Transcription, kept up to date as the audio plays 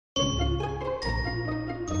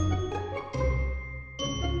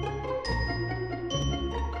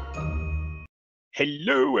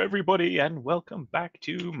Hello, everybody, and welcome back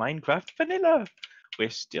to Minecraft Vanilla.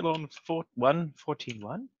 We're still on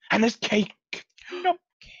 1.14.1, and there's cake. Nom.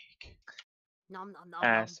 Cake. Nom nom nom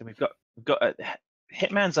nom. So we've got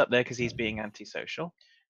Hitman's up there because he's being antisocial.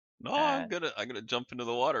 No, I'm gonna jump into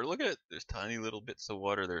the water. Look at it. There's tiny little bits of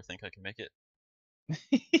water there. Think I can make it?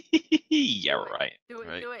 Yeah, Do it. right. Do it,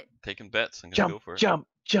 Right. do it. Taking bets. I'm gonna Jump, go for it. jump,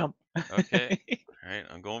 jump. Okay. All right.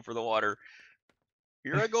 I'm going for the water.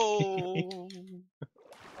 Here I go.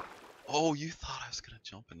 Oh, you thought I was gonna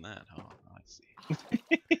jump in that? Oh, I see.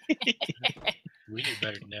 We knew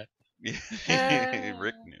better than that.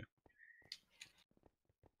 Rick knew.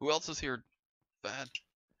 Who else is here? Bad.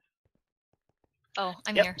 Oh,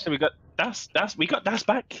 I'm Yep. here. So we got Das back.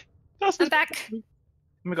 Das I'm is back. And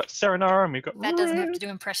we got Serenaar, and we got. That doesn't have to do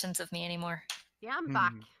impressions of me anymore. Yeah, I'm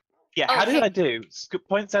back. Yeah. Oh, How did hey. I do?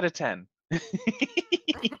 Points out of 10. I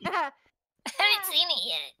haven't seen it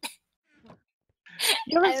yet.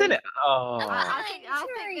 You haven't seen it? Oh. I think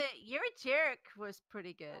sorry. that your jerk was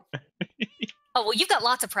pretty good. Oh, well, you've got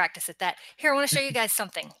lots of practice at that. Here, I want to show you guys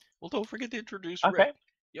something. Well, don't forget to introduce Okay. Rick.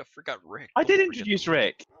 You forgot Rick. I Don't did forget introduce the-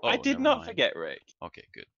 Rick. I Oh, did never not mind. forget Rick. Okay,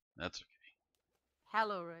 good. That's okay.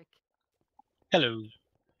 Hello, Rick. Hello.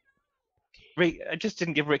 Rick, I just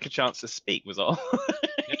didn't give Rick a chance to speak, was all.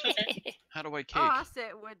 How do I cake? Oh, that's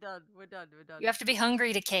it. We're done. We're done. We're done. You have to be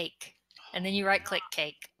hungry to cake, and then you right-click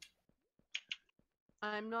cake.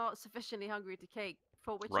 I'm not sufficiently hungry to cake,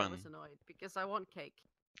 for which I Run. was annoyed because I want cake.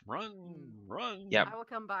 Run, run. Yep. I will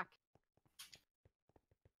come back.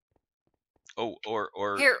 Oh, or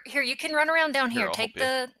Here, you can run around down Here, here. I'll Take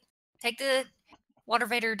help the water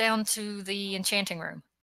vader down to the enchanting room.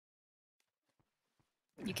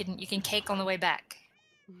 You can cake on the way back.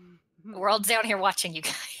 We're all down here watching you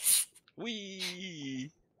guys.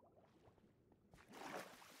 Wee.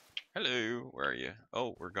 Hello, where are you?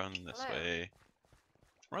 Oh, we're going this Hello. way.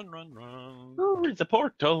 Run, run, run. Oh, it's a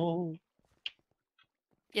portal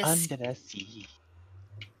Yes, under the sea.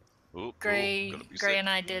 Oh, Gray gonna be Gray sick. and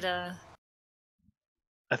I did a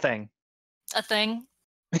thing. thing.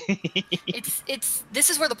 This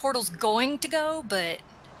is where the portal's going to go, but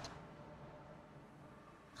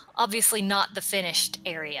obviously not the finished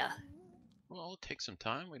area. Well, it'll take some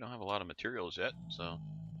time. We don't have a lot of materials yet, so.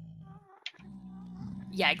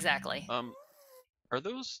 Yeah, exactly. Are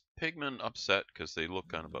those pigmen upset? Because they look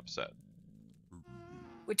kind of upset.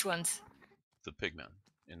 Which ones? The pigmen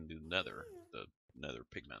in the nether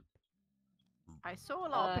pigmen. I saw a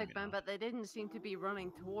lot of Uh, pigmen, but they didn't seem to be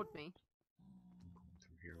running toward me.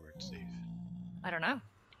 Through here where it's safe. I don't know.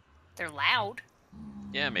 They're loud.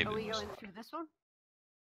 Yeah, maybe. Are we it was- going through this one?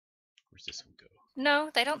 Where's this one go?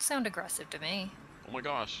 No, they don't sound aggressive to me. Oh my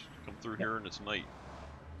gosh! Come through here and it's night.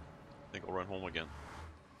 I think I'll run home again.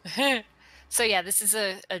 So yeah, this is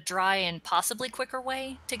a dry and possibly quicker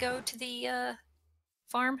way to go to the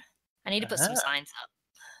farm. I need to put some signs up.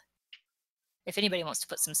 If anybody wants to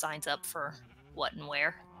put some signs up for what and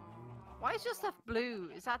where. Why is your stuff blue?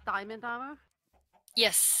 Is that diamond armor?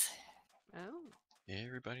 Yes. Oh. Yeah,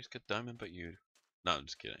 everybody's got diamond but you. No, I'm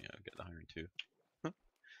just kidding. I've got iron too.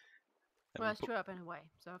 Well, that's true up in a way.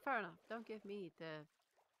 So fair enough. Don't give me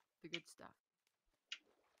the good stuff.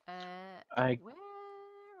 I- Where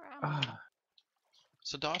am I?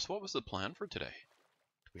 So, Doss, what was the plan for today?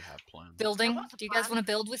 Do we have plans? Building. what's the Do you guys plan? want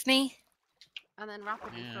to build with me? And then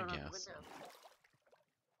rapidly Yeah, thrown I out the guess. window.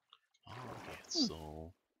 Okay,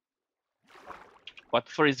 so. What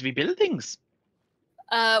for is we buildings?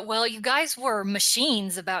 Well, you guys were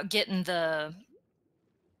machines about getting the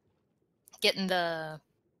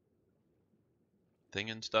Thing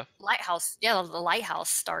and stuff? lighthouse. Yeah, the lighthouse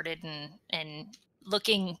started and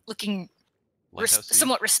looking Lighthouse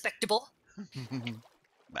somewhat respectable.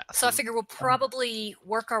 So I figure we'll probably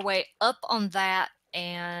work our way up on that,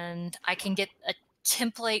 and I can get a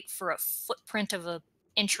template for a footprint of a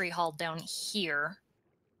entry hall down here.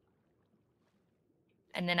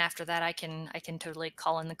 And then after that, I can totally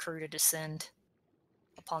call in the crew to descend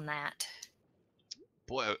upon that.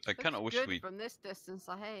 Boy, I kind of Looks wish good we. from this distance.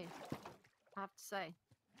 I have to say.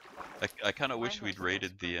 I kind of wish Lighthouse we'd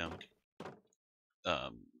raided the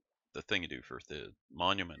thingy-do for the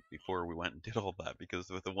monument before we went and did all that, because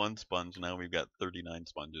with the one sponge now we've got 39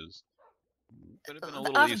 sponges. Could have been a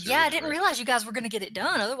little easier. Yeah, I wouldn't it, didn't Rick? realize you guys were going to get it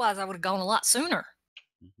done. Otherwise, I would have gone a lot sooner.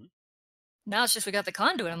 Mhm. Now it's just we got the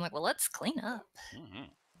conduit. I'm like, well, let's clean up. Mhm.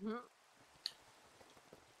 Mhm.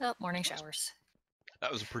 Oh, morning showers.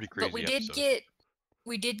 That was a pretty crazy But episode.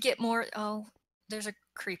 we did get more. Oh, there's a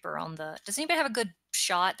creeper on the. Does anybody have a good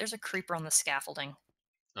shot? There's a creeper on the scaffolding.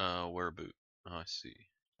 Where boot? Oh, I see.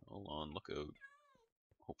 Hold on, look out.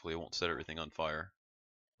 Hopefully it won't set everything on fire.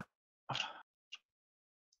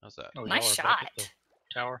 How's that? Oh, Nice y'all are back at shot.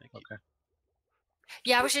 the tower. Thank you. Okay.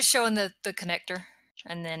 Yeah, I was just showing the connector,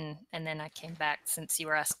 and then I came back since you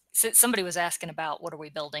were since somebody was asking about what are we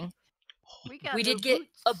building. We got We no did get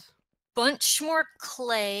a boots. bunch more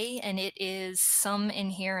clay, and it is some in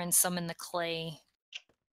here and some in the clay.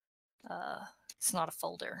 It's not a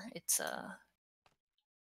folder. It's a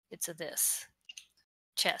this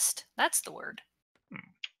chest. That's the word.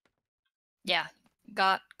 Yeah,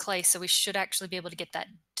 got clay, so we should actually be able to get that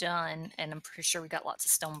done, and I'm pretty sure we got lots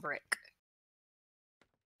of stone brick.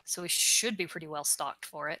 So we should be pretty well stocked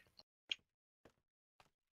for it.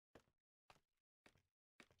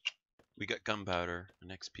 We got gunpowder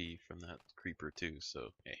and XP from that creeper too, so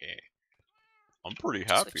hey. I'm pretty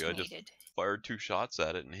Just what happy. you I just needed. fired 2 shots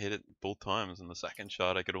at it and hit it both times, and the second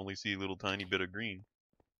shot I could only see a little tiny bit of green.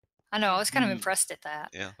 I know, I was kind of Mm. impressed at that.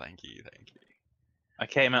 Yeah, thank you. I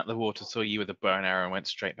came out the water, saw you with a bow and arrow, and went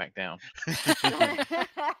straight back down.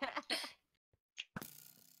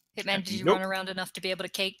 Hitman, did you Nope. run around enough to be able to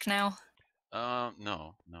cake now?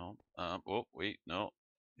 No. Oh, wait, no.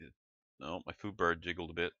 No, my food bar jiggled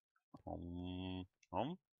a bit.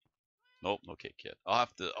 Nope, no cake yet.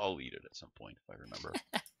 I'll eat it at some point if I remember.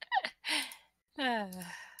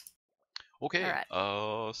 Okay.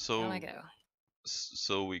 Alright. So Down I go.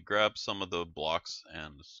 So we grab some of the blocks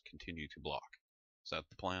and continue to block. Is that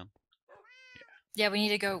the plan? Yeah, we need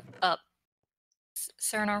to go up.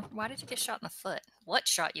 Serenaar, why did you get shot in the foot? What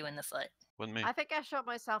shot you in the foot? Wasn't me. I think I shot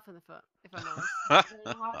myself in the foot, if I'm honest.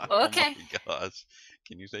 Okay. Oh my gosh.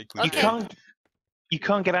 Can you say You cliche? Okay.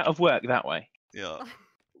 can't get out of work that way. Yeah.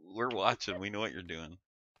 We're watching. We know what you're doing.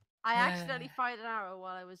 I accidentally fired an arrow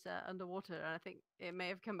while I was underwater, and I think it may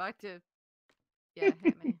have come back to, hit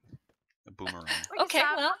me. A boomerang. Like Okay,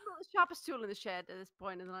 I'm well. not the sharpest tool in the shed at this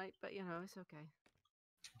point in the night, but it's okay.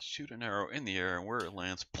 Shoot an arrow in the air, and where it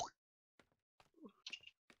lands.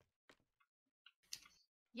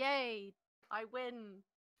 Yay! I win.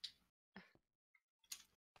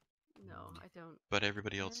 No, I don't. But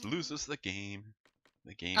everybody else loses the game.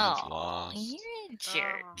 The game is Oh, lost. you're a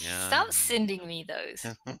jerk. Yeah. Stop sending me those.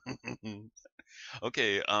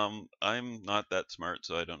 Okay, I'm not that smart,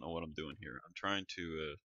 so I don't know what I'm doing here. I'm trying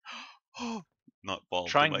to not fall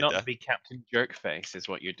Trying to my not to death. be Captain Jerkface is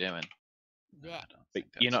what you're doing. No, I Yeah. don't But think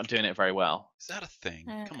you're that's- not doing it very well. Is that a thing?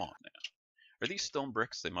 Uh. Come on now. Are these stone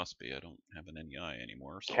bricks? They must be. I don't have an NEI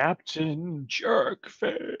anymore. So. Captain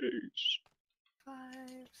Jerkface.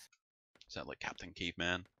 5. Is that like Captain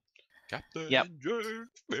Caveman? Captain Yep.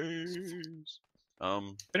 Jerkface.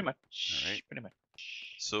 Pretty much. Alright. Pretty much.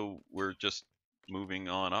 So we're just moving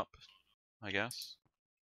on up, I guess.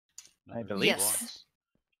 I Another few believe. Yes. blocks.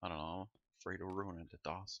 I don't know. Afraid of ruining the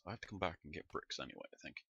DOS. I have to come back and get bricks anyway, I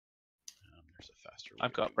think. There's a faster way.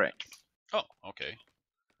 I've of got doing bricks. that. Oh, okay.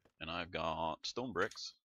 And I've got stone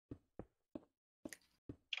bricks.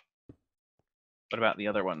 What about the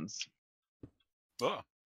other ones? Oh.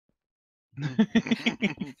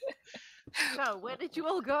 So, where did you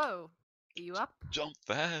all go? Are you up? Jump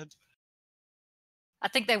fad. I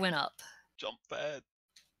think they went up. Jump fad.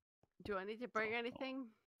 Do I need to bring anything?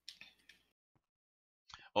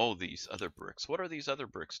 Oh, these other bricks. What are these other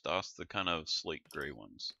bricks, DOS? The kind of slate gray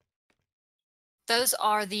ones. Those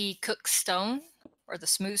are the cooked stone or the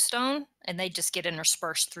smooth stone, and they just get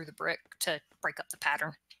interspersed through the brick to break up the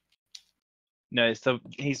pattern. No, so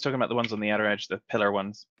he's talking about the ones on the outer edge, the pillar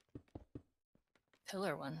ones.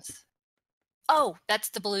 Pillar ones. Oh, that's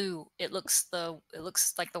the blue. It looks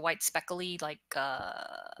like the white speckly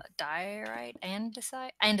diorite,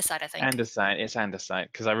 andesite, I think. Andesite. It's andesite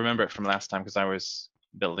because I remember it from last time because I was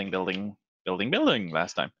building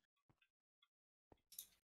last time.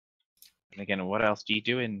 And again, what else do you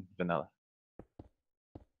do in vanilla?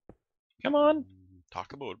 Come on,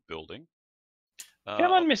 Talk about building.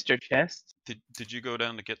 come on, Mr. Chest. Did you go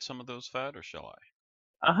down to get some of those fat, or shall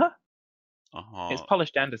I? It's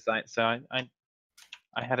polished andesite, so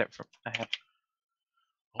I had it from.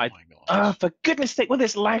 Oh I- my gosh. For goodness sake, will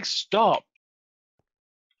this lag stop?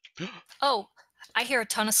 Oh, I hear a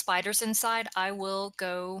ton of spiders inside. I will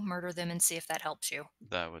go murder them and see if that helps you.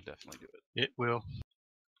 That would definitely do it. It will.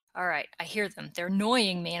 All right, I hear them. They're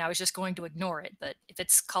annoying me, and I was just going to ignore it. But if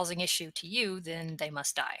it's causing issue to you, then they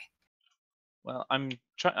must die. Well, I'm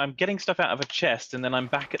getting stuff out of a chest, and then I'm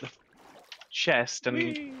back at the chest, and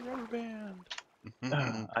Whee, rubber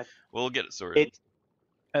band. We'll get it sorted.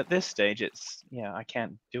 At this stage, I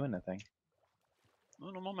can't do anything.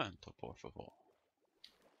 Un momento, por favor.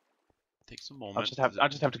 Takes a I'll moment.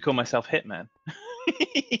 just have to call myself Hitman.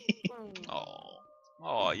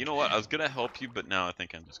 Oh, you know what? I was gonna help you, but now I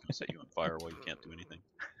think I'm just gonna set you on fire while you can't do anything.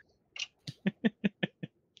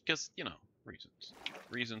 Because Reasons.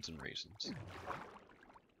 Reasons and raisins.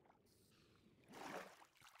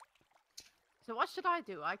 So what should I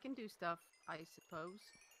do? I can do stuff, I suppose.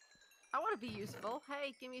 I want to be useful.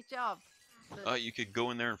 Hey, give me a job. But You could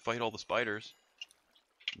go in there and fight all the spiders.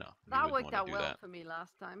 No, you that wouldn't worked wanna out do well that. for me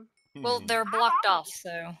last time. Well, they're blocked off,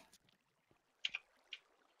 so.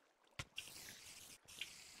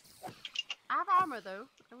 I have armor though.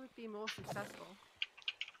 I would be more successful.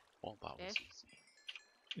 Well, that was Ish.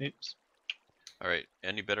 easy. Oops. Alright,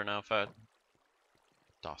 any better now, Fad?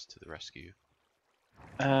 DOS to the rescue.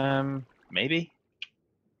 Maybe.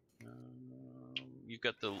 You've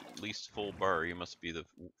got the least full bar. You must be the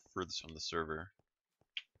furthest from the server.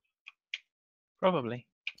 Probably.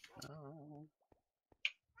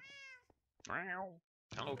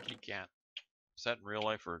 Hello, kitty cat. Is that in real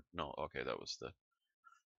life or no? Okay, that was the.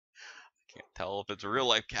 I can't tell if it's a real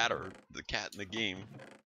life cat or the cat in the game.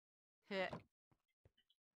 Yeah.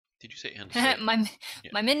 Did you say end set? my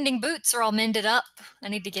Yeah. my mending boots are all mended up. I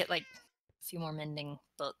need to get like a few more mending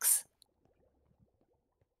books.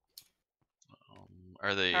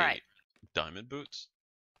 Are they Alright. diamond boots?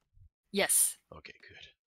 Yes. Okay, good.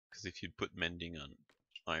 Because if you'd put mending on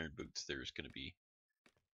iron boots, there's gonna be.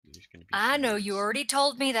 I some know you words. already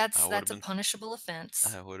told me I that's would've a been- punishable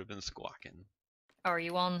offense. I would have been squawking. Are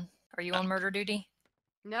you on murder duty?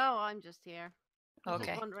 No, I'm just here. I was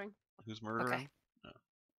Okay. wondering. Who's murdering? No.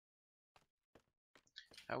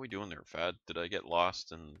 How we doing there, Fad? Did I get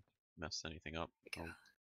lost and mess anything up? Go. Oh,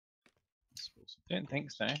 that's supposed to Don't think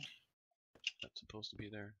so. That's supposed to be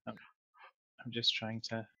there. I'm just trying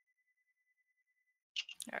to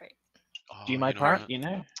All right. Oh, do my know part, what? you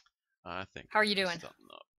know? I think. How are I you messed doing? something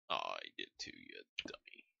up. Oh, I did too, you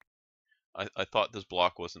dummy. I thought this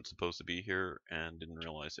block wasn't supposed to be here and didn't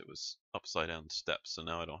realize it was upside down steps. So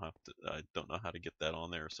now I don't know how to get that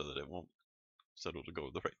on there so that it won't settle to go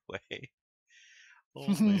the right way. Oh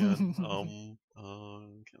man.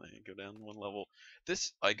 Can I go down one level?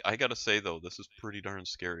 This I gotta say though, this is pretty darn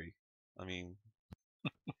scary. I mean,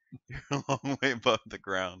 you're a long way above the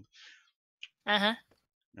ground. Uh-huh.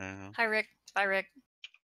 Uh, Hi Rick. Bye Rick.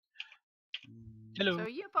 Hello. So are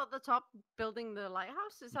you up at the top building the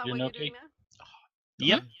lighthouse? Is that Doing what you're okay? doing now?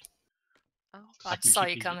 Yep. Oh. I can saw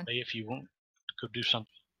keep you coming. away if you want to go do something.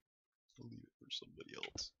 I'll leave it for somebody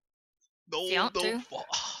else. No, you want don't to. fall.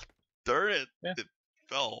 Darn it. Yeah. It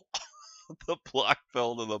fell. The block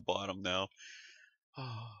fell to the bottom now.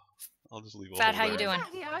 I'll just leave it. Fad, how you Where doing?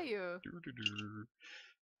 exactly are you? Are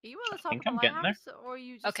you on the top think of the I'm getting there. lighthouse, or are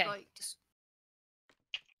you just Okay. like? Just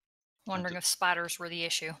wondering if spiders were the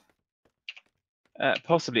issue.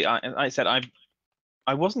 Possibly. I said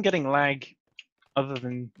I wasn't getting lag other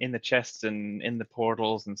than in the chests and in the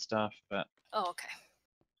portals and stuff, but Oh, okay.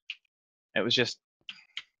 it was just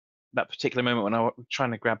that particular moment when I was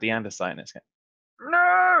trying to grab the andesite and it's going,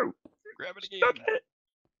 no! Grab it again. Stop it!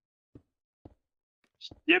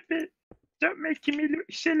 Stop it! Stop making me look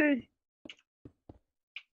silly!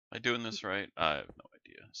 Am I doing this right? I have no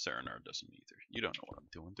idea. Serenaar doesn't either. You don't know what I'm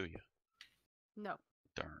doing, do you? No.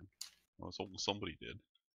 Darn. Well, somebody did.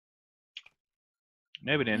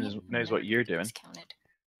 Nobody Many knows what you're doing. Americans counted.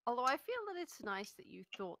 Although I feel that it's nice that you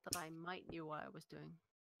thought that I might knew what I was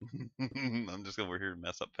doing. I'm just over here to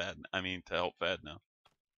mess up Fad. I mean, to help Fad now.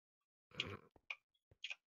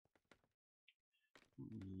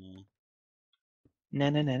 No,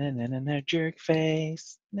 no, no, no, no, no, no, jerk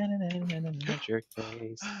face. No, no, no, no, no, no, no, jerk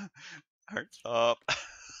face. Hearts up.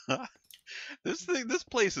 This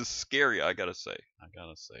place is scary. I gotta say,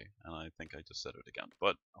 and I think I just said it again,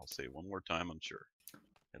 but I'll say it one more time. I'm sure,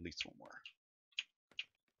 at least one more.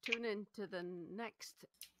 Tune in to the next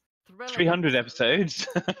thrilling 300 episode. episodes.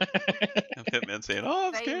 Of Hitman saying, "Oh,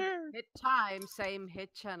 I'm Same scared." hit time, same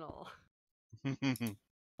hit channel.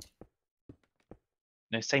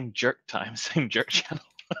 No, same jerk time, same jerk channel.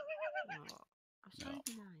 Oh, I was trying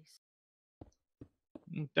to be nice.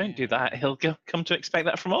 Don't do that. He'll come to expect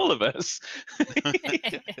that from all of us.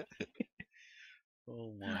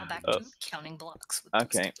 Oh Now my back goodness. to counting blocks. With those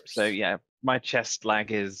Okay, so numbers. yeah, my chest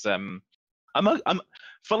lag is I'm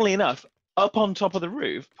funnily enough up on top of the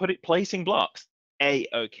roof, placing blocks.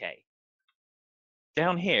 Okay.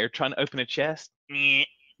 Down here, trying to open a chest.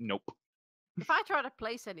 Nope. If I try to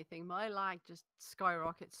place anything, my lag just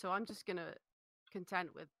skyrockets. So I'm just gonna content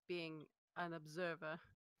with being an observer.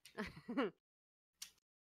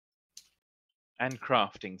 And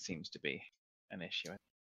crafting seems to be an issue.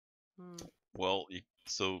 Hmm. Well,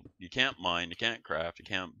 so you can't mine, you can't craft, you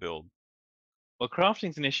can't build. Well,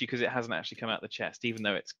 crafting's an issue because it hasn't actually come out the chest, even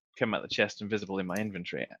though it's come out the chest and visible in my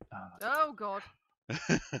inventory. Oh god.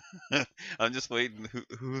 I'm just waiting.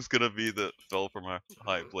 Who's gonna be the fell from a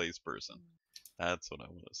high place person? That's what I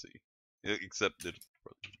want to see. Except it.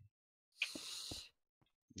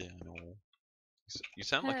 Yeah, I know. You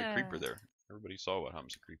sound like a creeper there. Everybody saw what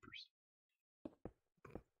happens to creepers.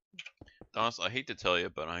 Donis, I hate to tell you,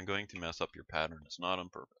 but I'm going to mess up your pattern. It's not on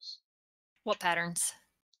purpose. What patterns?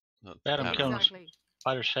 The That I'm pattern. killing Exactly.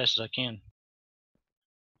 spider as fast as I can.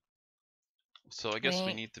 So I guess we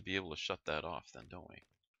Right. need to be able to shut that off then, don't we?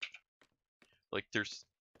 Like there's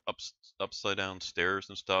upside down stairs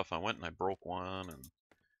and stuff. I went and I broke one, and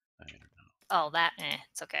I don't know. Oh, that.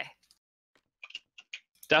 It's okay.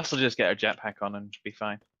 Das will just get her jetpack on and be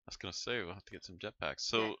fine. I was gonna say we'll have to get some jetpacks.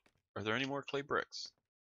 So, are there any more clay bricks?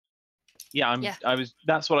 Yeah, Yeah.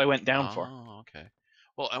 That's what I went down for. Oh, okay.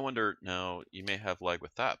 Well, I wonder now. You may have lag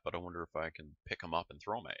with that, but I wonder if I can pick them up and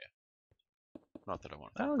throw them at you. Not that I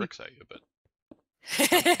want to throw Well, you- bricks at you, but You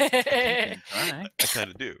can try. I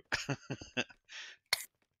kind of do.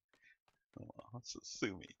 Well, let's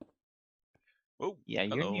sue me. Oh, Yeah,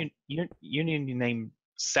 hello. your new name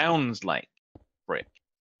sounds like brick.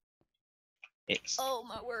 It's Oh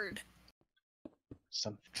my word.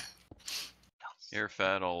 something else. Here,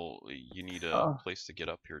 Fat. You need a Oh. place to get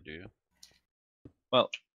up here, do you? Well,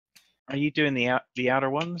 are you doing the outer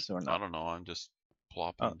ones or I not? don't know. I'm just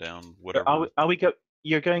plopping Oh. down whatever. Are we go?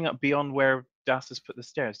 You're going up beyond where Das has put the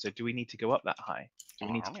stairs. So do we need to go up that high? Do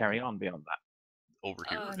we need to carry on beyond that? Over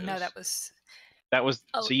here it No, is. that was That was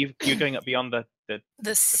Oh. so you're going up beyond the the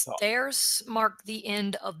top. stairs mark the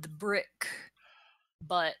end of the brick,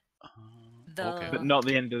 but Okay. but not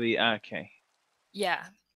the end of the okay. yeah.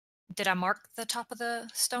 Did I mark the top of the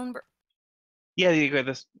stone brick? Yeah, you go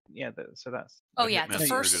this. Yeah, so that's. Oh The yeah, Hitman the screwed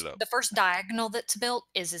first it up. the first diagonal that's built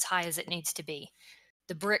is as high as it needs to be.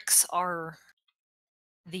 The bricks are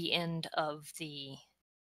the end of the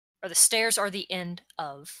stairs are the end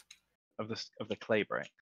of. Of the clay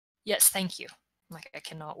brick. Yes, thank you. Like I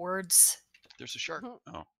cannot words. There's a shark. Mhm.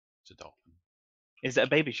 Oh, it's a dolphin. Is it a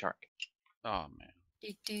baby shark? Oh man.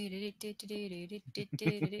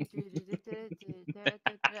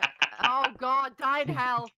 Oh God, die in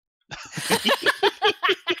hell.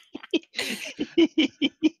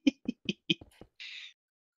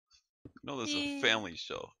 No, this is a family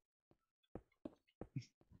show.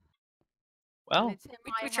 Well, And it's in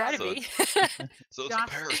my We try to So be. So it's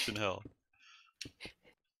Just- Paris in hell.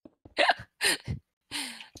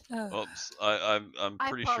 Oh. Oops. I'm I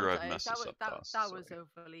pretty sure I've apologize. messed this up. Doss, That was sorry.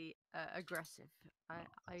 overly aggressive. No,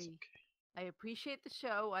 that's okay. I appreciate the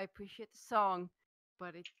show. I appreciate the song,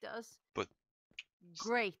 but it does But-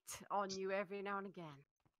 grate on you every now and again.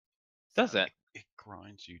 does it? It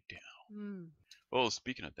grinds you down. Mm. Oh,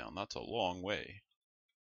 speaking of down, that's a long way.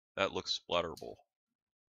 That looks splatterable.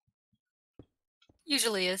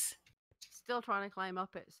 Usually is. Still trying to climb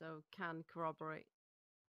up it, so can corroborate.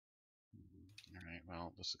 Alright,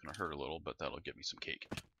 well, this is gonna hurt a little, but that'll get me some cake.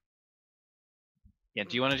 Yeah.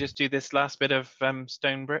 Do you want to just do this last bit of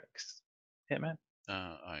stone bricks, Hitman?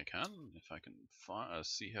 I can, if I can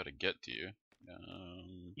see how to get to you.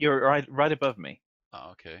 You're right above me.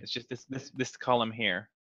 Oh, okay. It's just this column here,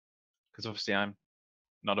 because obviously I'm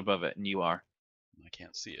not above it and you are. I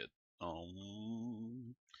can't see it.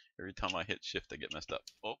 Every time I hit shift, I get messed up.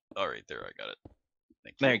 Oh, alright, there, I got it.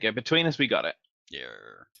 Thank you. There you go. Between us, we got it. Yeah.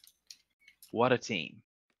 What a team.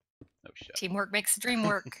 No shit. Teamwork makes the dream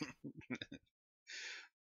work.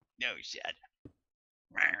 No shit.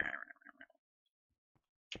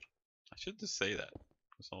 I should just say that,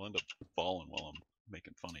 because I'll end up falling while I'm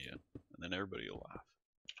making fun of you, and then everybody will laugh.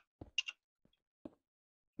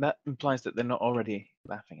 That implies that they're not already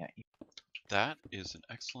laughing at you. That is an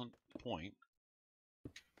excellent point.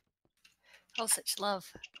 Oh, such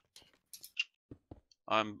love.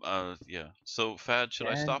 Yeah. So, Fad, should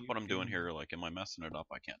I Can stop you what I'm doing do- here? Like, am I messing it up?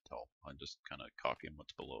 I can't tell. I'm just kind of copying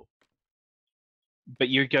what's below. But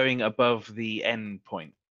you're going above the end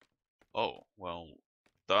point. Oh, well,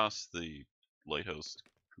 Das, the lighthouse,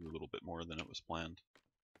 grew a little bit more than it was planned.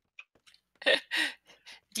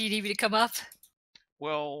 Do you need me to come up?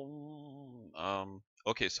 Well,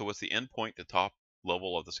 okay, so was the end point the top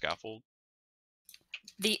level of the scaffold?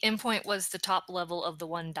 The endpoint was the top level of the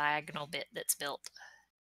one diagonal bit that's built.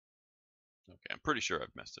 Okay, I'm pretty sure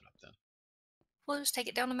I've messed it up then. We'll just take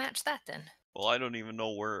it down to match that then. Well, I don't even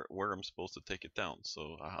know where I'm supposed to take it down,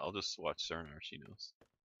 so I'll just watch Serenaar. She knows.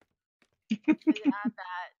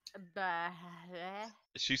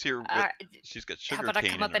 She's here. She's got sugar How about I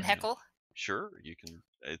cane come up in and her hand. heckle? Sure, you can.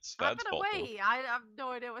 It's I'm Fad's gonna fault. wait. I have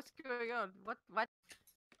no idea what's going on. What?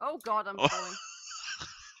 Oh God, I'm Oh. falling.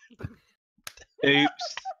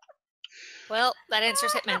 Oops. Well, that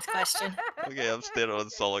answers Hitman's question. Okay, I'm standing on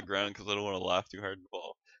solid ground because I don't want to laugh too hard and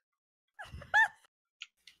fall.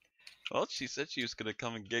 Well, she said she was gonna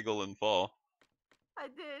come and giggle and fall, I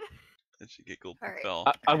did. and she giggled All and right. fell.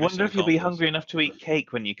 I wonder Mission if you'll be accomplished. hungry enough to eat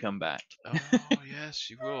cake when you come back. Oh yes,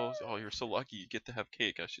 she will. Oh, you're so lucky. You get to have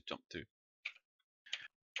cake. I should jump to.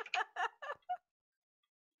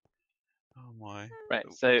 Oh my. Right,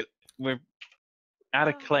 so D- we're out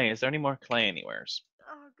of Oh. clay. Is there any more clay anywheres?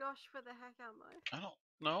 Oh gosh, where the heck am I? I don't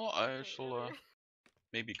know. I Okay, shall earlier.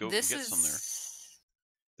 maybe go This and get is. some there.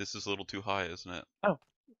 This is a little too high, isn't it?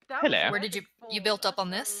 That Hello. was a Where did big you fall. built up That's on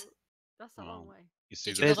this? That's a long Oh. way. You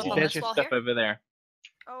see Did the you build There's, up on fall? there's this your wall stuff here? over there.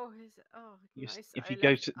 Oh, You s- nice. if I you go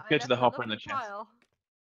left- to I go to left the a hopper in the lovely chest. pile.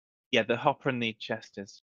 Yeah, the hopper in the chest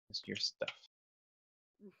is your stuff.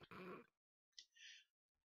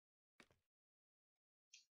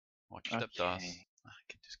 Watch your step, Das. Okay. I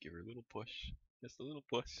can just give her a little push. Just a little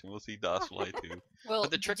push, and we'll see Das fly too. Well,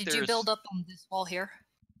 the trick did there you is- build up on this wall here?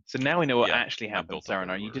 So now we know what Yeah, actually I happened, built up Serenaar.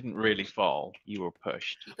 You everywhere. didn't really fall. You were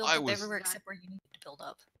pushed. You built I up was- everywhere except where you needed to build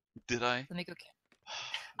up. Did I? Let me go count.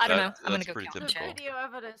 I don't know. I'm gonna That's go pretty count. The typical. Check. video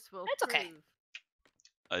evidence will It's okay. prove.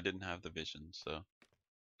 I didn't have the vision, so.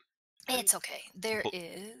 It's okay. There Pl-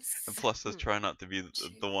 is. And plus, let's try not to be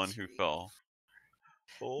the one who fell.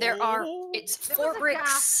 There are. Oh. It's There 4 was a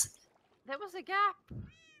bricks. There was a gap.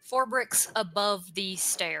 4 bricks above the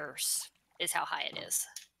stairs is how high it is.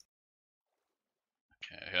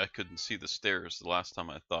 Okay, I couldn't see the stairs. The last time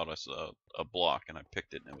I thought I saw a block, and I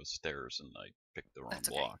picked it, and it was stairs, and I picked the wrong That's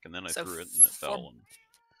okay. block, and then I So threw it, and it four- fell. And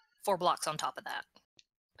 4 blocks on top of that,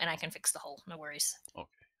 and I can fix the hole. No worries. okay,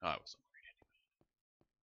 I wasn't worried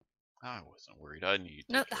anyway. I wasn't worried. I need.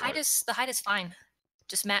 No, the height is fine.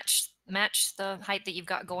 Just match the height that you've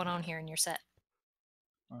got going on here in your set.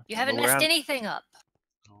 Okay, You haven't well, we're messed out- anything up.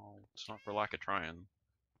 Oh, it's not for lack of trying.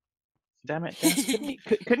 Damn it, Des,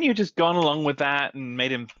 couldn't you just gone along with that and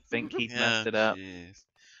made him think he'd messed it up? Jeez.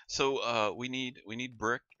 So, we need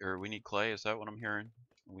brick, or we need clay. Is that what I'm hearing?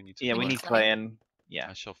 We need. Some Yeah, we need need clay. clay and yeah.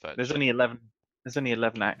 I shall fetch. There's only 11. There's only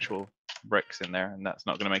 11 actual bricks in there, and that's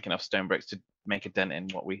not going to make enough stone bricks to make a dent in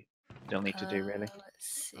what we still need to do, really.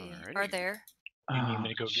 Let's see. Alrighty. Are there? You need Oh, me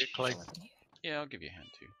to go get clay? 11 here? Yeah, I'll give you a hand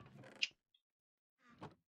too.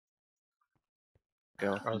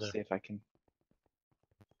 go Are and there- see if I can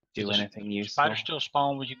Do do the anything useful. Spider still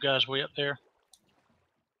spawn with you guys way up there?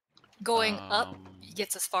 Going up Um,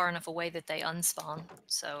 gets us far enough away that they unspawn,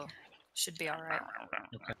 so should be all right.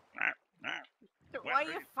 Why are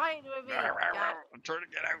you fighting with me? God, I'm trying to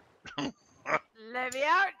get out. let me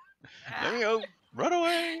out. Let me go. Run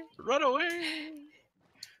away! Run away!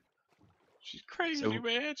 She's crazy, So-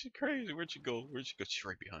 man. She's crazy. Where'd she go? Where'd she go? She's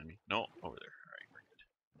right behind me. No, over there.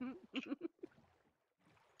 All right, we're good.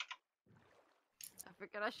 I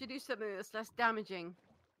figured I should do something that's less damaging.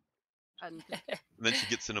 And And then she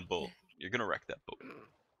gets in a boat. You're gonna wreck that boat.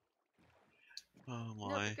 Oh no,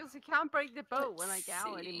 my. because I can't break the boat when I Let's get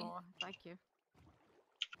out see. anymore. Thank you.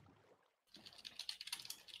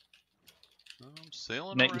 I'm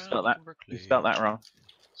sailing Mate, around. you spelled that. over You clay. spelled that wrong.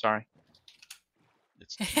 Sorry.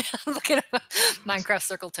 It's I'm looking at a Minecraft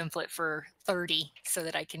circle template for 30 so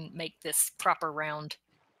that I can make this proper round.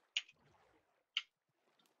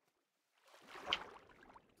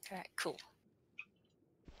 Alright, cool.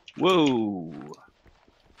 Whoa!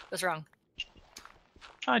 What's wrong?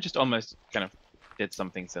 I just almost kind of did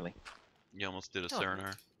something silly. You almost did a Don't.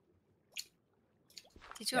 Serenaar.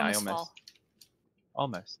 Did you Yeah, I almost fall? almost-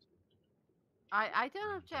 Almost. I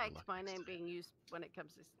don't object luck to my this name time. being used when it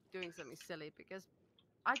comes to doing something silly because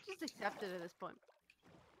I just accept it at this point.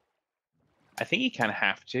 I think you kind of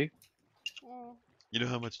have to. Oh, You know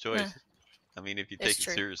how much choice. I mean, if you It's take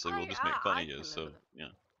true. it seriously, we'll just make I fun of can you. live So with it. yeah,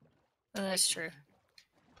 Oh, that's true.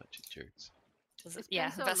 bunch of jerks. Does It's it- Yeah,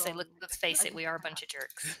 been so I was about to say, long. let's face I it, we just are a bunch of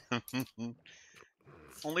jerks.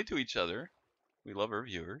 Only to each other. We love our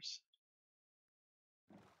viewers,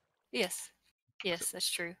 Yes. Yes, that's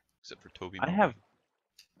true. except for Toby. I Moe. have.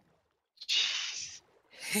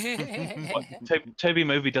 What, Toby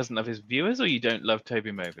Movie doesn't love his viewers, or you don't love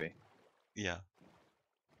Toby Movie? Yeah.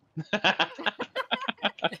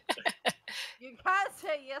 you can't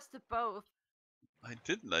say yes to both. I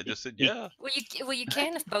didn't. I just said He- yeah. Well, you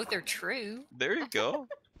can if both are true. There you go.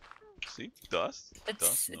 See, Dust. It's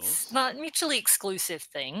Dust knows. not mutually exclusive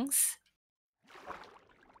things.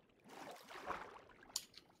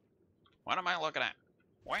 What am I looking at?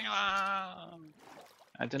 Wham!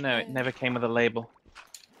 I don't know. It never came with a label.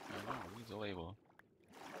 I know. He's a label.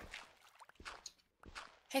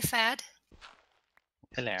 Hey, Fad,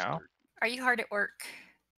 Hello. are you hard at work?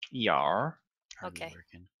 Yar. Hardly Okay.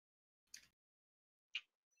 working.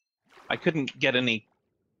 I couldn't get any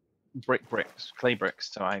clay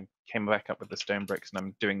bricks, so I came back up with the stone bricks, and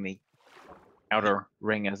I'm doing the outer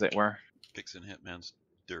ring, as it were. Fixing Hitman's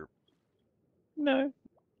derp. No,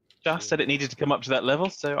 Josh said it needed to come up to that level,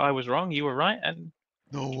 so I was wrong. You were right, and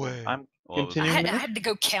No way. I'm Well, it was I continuing. had, I had to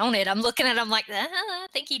go count it. I'm looking at it, I'm like, I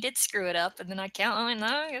think he did screw it up. And then I count, I'm like,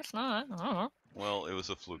 no, I guess not. I don't know. Well, it was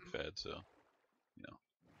a fluke fed, so you know.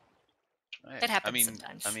 It happens I mean,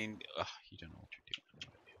 sometimes. you don't know what you're doing.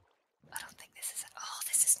 I don't think this is. Oh,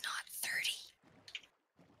 this is not 30.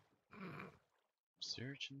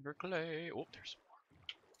 Searching for clay. Oh, there's more.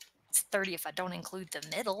 It's 30 if I don't include the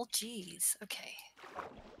middle. Jeez. Okay.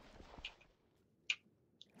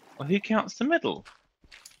 Well, who counts the middle?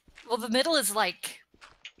 Well, the middle is like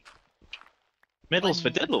Middle's for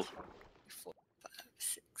 1, diddle. 4, 5,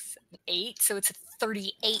 6, 7, 8. So it's a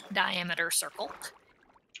 38 diameter circle.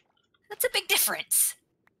 That's a big difference.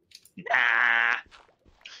 Nah.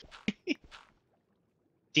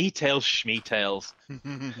 Details, schmeetails.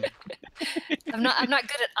 I'm not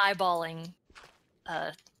good at eyeballing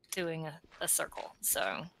doing a circle,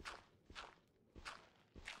 so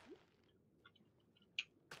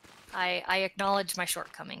I acknowledge my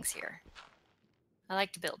shortcomings here. I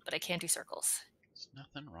like to build, but I can't do circles. There's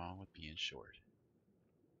nothing wrong with being short.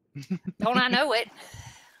 Don't I know it?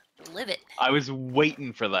 Live it. I was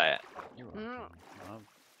waiting for that. You're welcome. I'm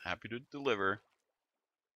happy to deliver.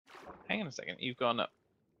 Hang on a second, you've gone up.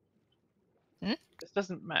 Hmm? This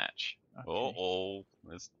doesn't match. Okay. Oh,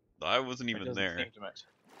 I wasn't It even doesn't there. seem to match.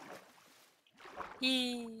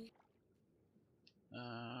 Yee.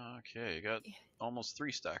 Okay, you got almost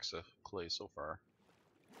 3 stacks of clay so far.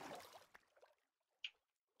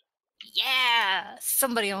 Yeah!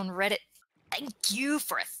 Somebody on Reddit, thank you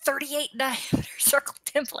for a 38 diameter circle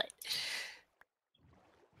template.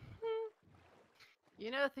 You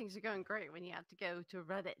know things are going great when you have to go to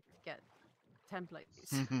Reddit to get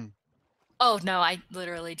templates. Oh no, I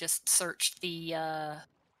literally just searched the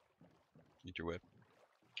Interweb.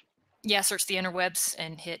 yeah, searched the interwebs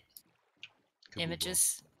and hit Kaboodle.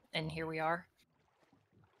 images, and here we are.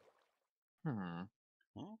 Hmm.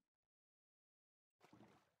 Huh?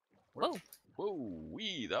 Whoa. Whoa,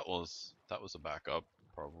 wee! That was a backup,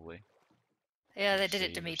 probably. Yeah, Or that did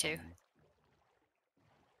it to save or me too. something.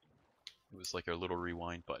 It was like a little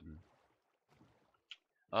rewind button.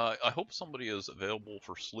 I hope somebody is available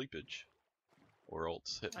for sleepage, or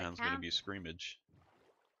else Hitman's gonna can. be screamage.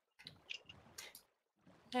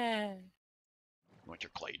 Eh. You want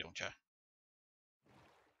your clay, don't you?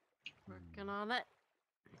 Working on it.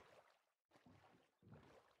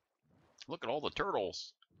 Look at all the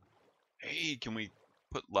turtles. Hey, can we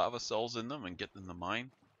put lava cells in them and get them to mine?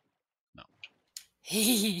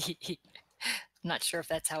 Not sure if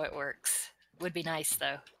that's how it works. Would be nice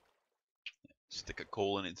though. Stick a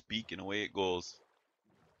coal in its beak and away it goes.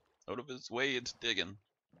 Out of its way, it's digging.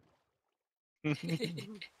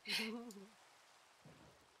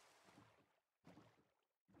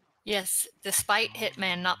 Yes, despite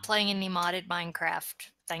Hitman not playing any modded Minecraft,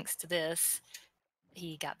 thanks to this,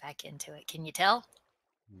 he got back into it. Can you tell?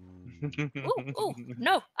 Ooh,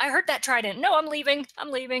 no, I heard that trident. No, I'm leaving.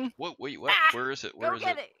 I'm leaving. What? Wait, what? Ah! Where is it? Where Go is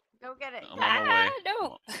get it? it. Go get it. I'm Go on get my it. way.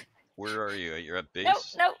 No. Where are you? You're at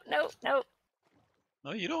base? No.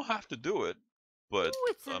 No, you don't have to do it. But Ooh,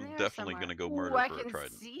 it's in I'm there definitely somewhere. gonna go Ooh, murder I for a can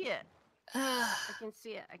trident. see it. I can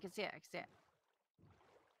see it. I can see it. I can see it.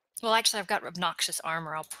 Well, actually, I've got obnoxious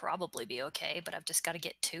armor. I'll probably be okay, but I've just got to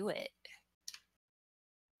get to it.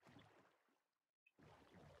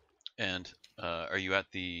 And are you at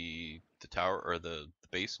the tower or the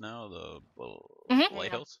base now? The Mhm.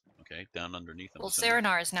 lighthouse? Okay, down underneath. I'm Well, assuming.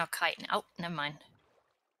 Serenaar is now kiting. Oh, never mind.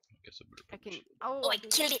 I guess I better I put the can. shield. Oh, I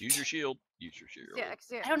can killed it. Use your shield. Use your shield. see it. I can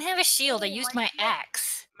see it. I don't have a shield. I Oh, used my my shield.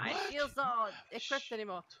 axe. My What? shield's not equipped Shit.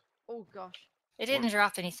 anymore. Oh gosh. It didn't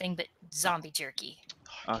drop anything but zombie jerky.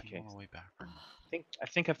 I Okay. came all the way back from I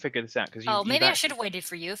think I figured this out because Oh, maybe I should have waited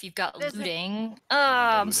for you if you've got There's a- looting. No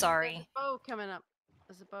I'm looting. There's sorry. a bow coming up.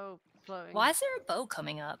 There's a bow floating. Why is there a bow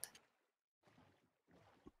coming up?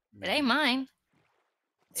 It Maybe. ain't mine.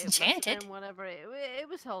 It's It must have enchanted. been whatever it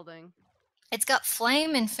was holding. It's got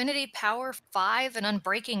flame, infinity, power 5, and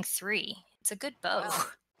unbreaking 3. It's a good bow.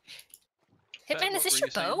 Wow. Bad, Hitman, is what this were your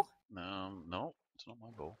you saying? bow? No, it's not my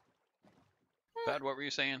bow. Bad, what were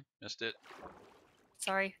you saying? Missed it.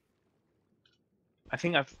 Sorry. I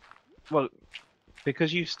think well,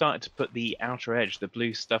 because you started to put the outer edge, the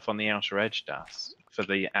blue stuff on the outer edge does for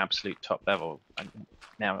the absolute top level. I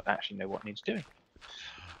now actually know what needs doing.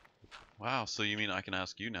 Wow, so you mean I can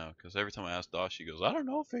ask you now? Because every time I ask Dosh, she goes, "I don't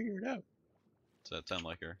know, figure it out." Does that sound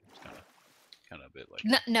like her? It's kind of a bit like.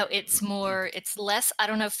 No, it's more, it's less, I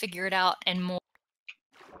don't know, figure it out, and more,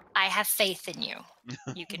 I have faith in you.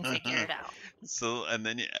 You can figure it out. So, and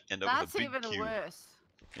then you end up That's with a big even cube. worse.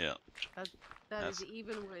 Yeah. That That's- is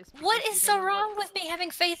even worse. What because is you so don't know wrong with me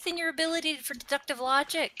having faith in your ability for deductive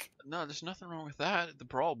logic? No, there's nothing wrong with that. The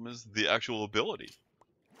problem is the actual ability.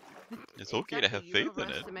 It's okay to have Exactly, you faith in it.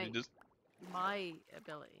 You overestimate just my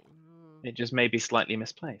ability. It just may be slightly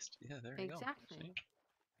misplaced. yeah, there you go. Exactly.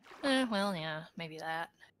 See? Well, yeah, maybe that.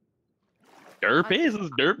 Derp I is just- as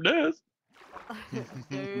derp does.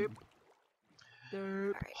 Derp.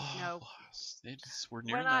 Derp. Alright. Oh, No. we're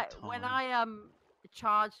nearing that time. When I am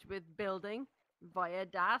charged with building via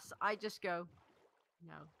DAS, I just go,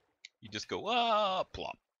 no. You just go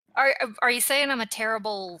plop. Are you saying I'm a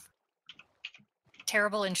terrible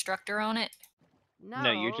instructor on it? No.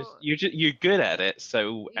 No, you're good at it.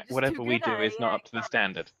 So You're just whatever too we good do at it, is not yeah, up to the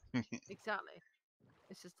standard. Exactly.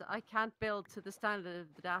 It's just that I can't build to the standard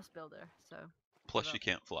of the DAS builder, so Plus, Give you up.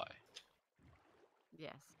 can't fly.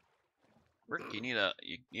 yes. Rick, you need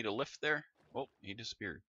a lift there. Oh, he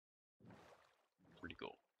disappeared. Where'd he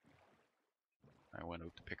go? I went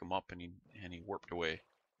out to pick him up, and he warped away.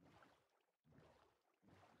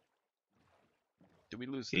 Did we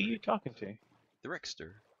lose Who are you talking to? the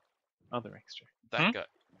Rickster? Other extra. That guy.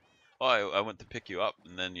 Oh, I went to pick you up,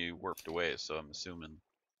 and then you warped away. So I'm assuming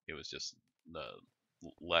it was just the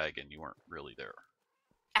lag, and you weren't really there.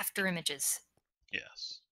 After images.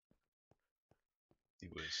 Yes. It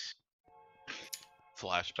was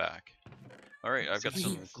flashback. All right, I've got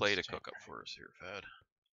some Sweet. clay to cook up for us here, Fad.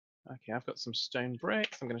 Okay, I've got some stone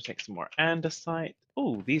bricks. I'm going to take some more andesite.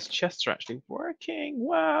 Oh, these chests are actually working.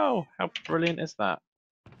 Wow, how brilliant is that?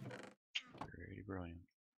 Pretty brilliant.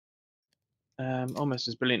 Almost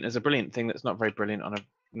as brilliant as a brilliant thing that's not very brilliant on a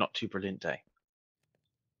not too brilliant day.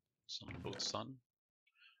 Sun boat sun.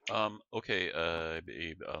 Okay,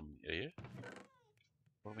 babe, yeah.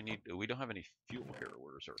 What do we need? We don't have any fuel here.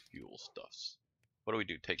 Where's our fuel stuffs? What do we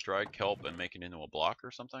do? Take dried kelp and make it into a block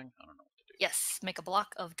or something? I don't know what to do. Yes, make a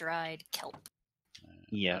block of dried kelp.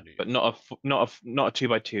 Yeah, How do you- but not a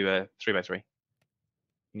 2x2, 3x3.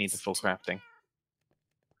 You need the full crafting.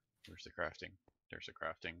 Where's the crafting? There's the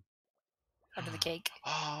crafting. Under the cake.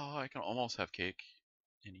 Oh, I can almost have cake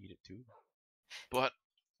and eat it too. But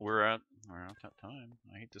we're out that time.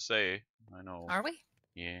 I hate to say. I know. Are we?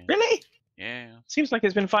 Yeah. Really? Yeah. Seems like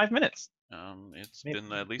it's been 5 minutes. It's Maybe-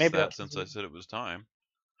 been at least maybe that that's- since I said it was time.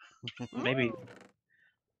 Maybe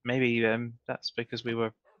that's because we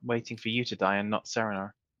were waiting for you to die and not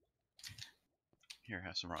Serenaar. Here,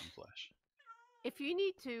 have some rotten flesh. If you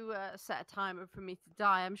need to set a timer for me to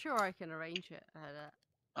die, I'm sure I can arrange it.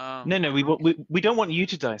 No, we don't want you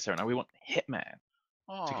to die, Serenaar. We want Hitman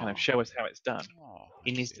to kind of show us how it's done.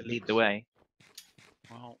 He needs to lead the way.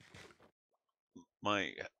 Well,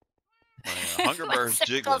 my hunger bar is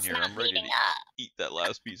jiggling here. I'm ready to eat that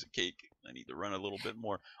last piece of cake. I need to run a little bit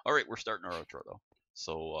more. All right, we're starting our outro though.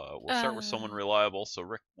 So we'll start with someone reliable. So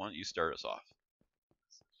Rick, why don't you start us off?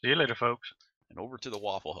 See you later, folks. And over to the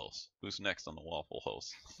Waffle House. Who's next on the Waffle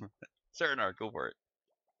House? Serenaar, go for it.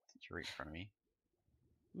 Since you're right in front of me.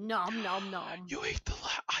 Nom nom nom. You ate the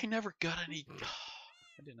I never got any.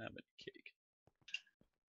 I didn't have any cake.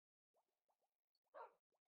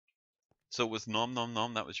 So it was nom nom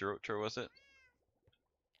nom. That was your outro, was it?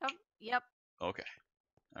 Yep. Okay.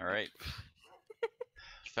 All right.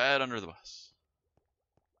 Fad under the bus.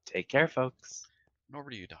 Take care, folks. And over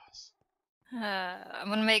to you, Doss. I'm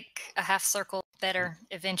gonna make a half circle better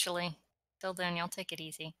eventually. Till then, y'all take it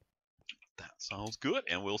easy. That sounds good,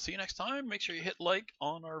 and we'll see you next time. Make sure you hit like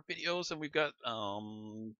on our videos, and we've got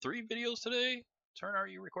 3 videos today. Turn, are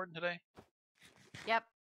you recording today? Yep.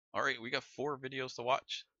 All right, we got 4 videos to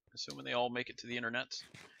watch, assuming they all make it to the internet.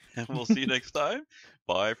 And we'll see you next time.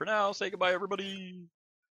 Bye for now. Say goodbye, everybody.